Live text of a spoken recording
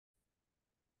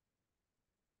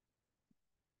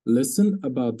Listen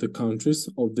about the countries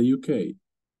of the UK.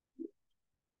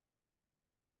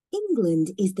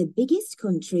 England is the biggest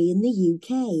country in the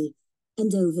UK,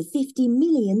 and over 50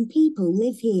 million people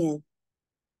live here.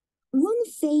 One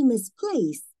famous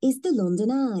place is the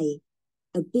London Eye,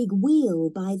 a big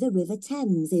wheel by the River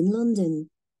Thames in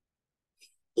London.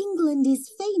 England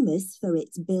is famous for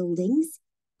its buildings,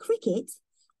 cricket,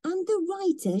 and the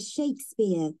writer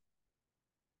Shakespeare.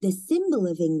 The symbol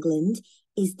of England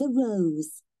is the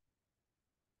rose.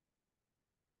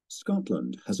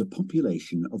 Scotland has a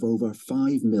population of over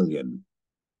 5 million.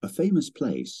 A famous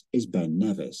place is Ben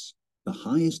Nevis, the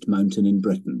highest mountain in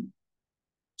Britain.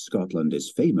 Scotland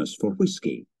is famous for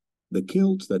whisky, the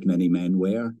kilt that many men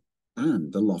wear,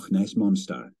 and the Loch Ness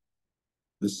Monster.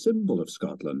 The symbol of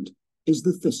Scotland is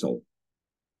the thistle.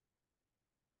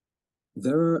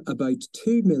 There are about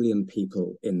 2 million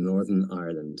people in Northern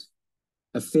Ireland.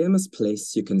 A famous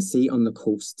place you can see on the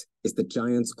coast is the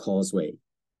Giant's Causeway,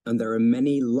 and there are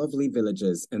many lovely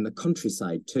villages in the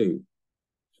countryside too.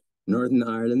 Northern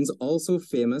Ireland's also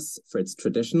famous for its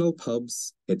traditional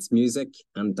pubs, its music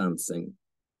and dancing.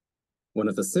 One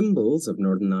of the symbols of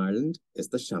Northern Ireland is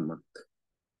the shamrock.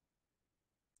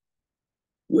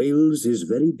 Wales is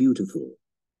very beautiful.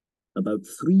 About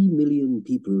 3 million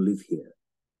people live here.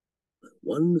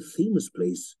 One famous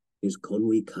place is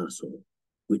Conwy Castle,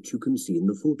 which you can see in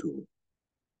the photo.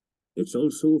 It's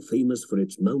also famous for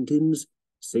its mountains,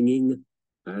 singing,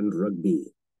 and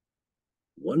rugby.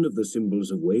 One of the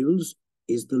symbols of Wales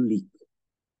is the leek.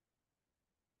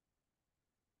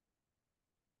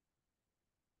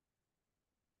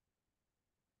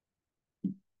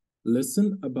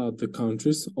 Listen about the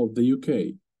countries of the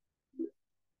UK.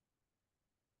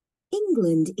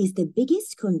 England is the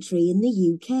biggest country in the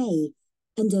UK,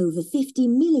 and over 50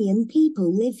 million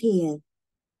people live here.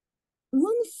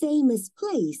 One famous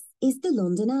place is the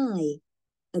London Eye,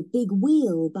 a big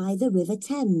wheel by the River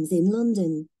Thames in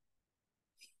London.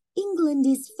 England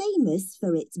is famous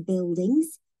for its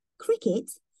buildings,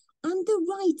 cricket, and the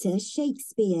writer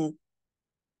Shakespeare.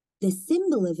 The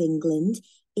symbol of England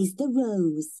is the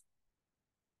rose.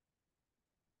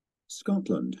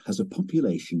 Scotland has a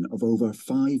population of over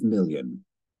 5 million.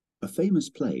 A famous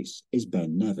place is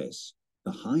Ben Nevis,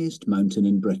 the highest mountain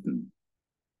in Britain.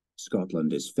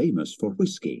 Scotland is famous for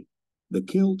whisky, the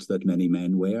kilt that many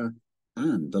men wear,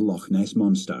 and the Loch Ness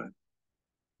Monster.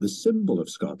 The symbol of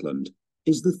Scotland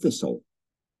is the thistle.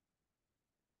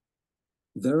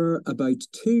 There are about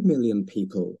 2 million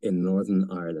people in Northern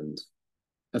Ireland.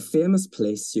 A famous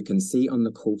place you can see on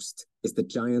the coast is the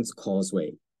Giant's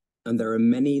Causeway, and there are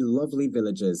many lovely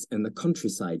villages in the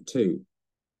countryside too.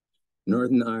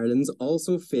 Northern Ireland's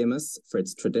also famous for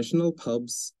its traditional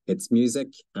pubs, its music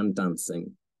and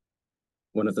dancing.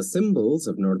 One of the symbols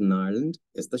of Northern Ireland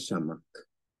is the shamrock.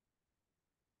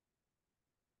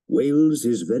 Wales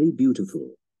is very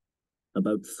beautiful.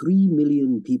 About 3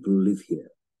 million people live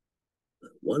here.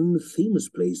 One famous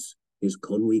place is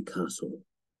Conwy Castle,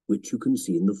 which you can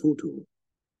see in the photo.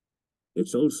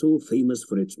 It's also famous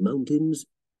for its mountains,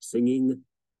 singing,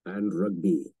 and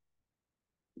rugby.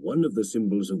 One of the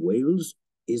symbols of Wales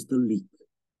is the leek.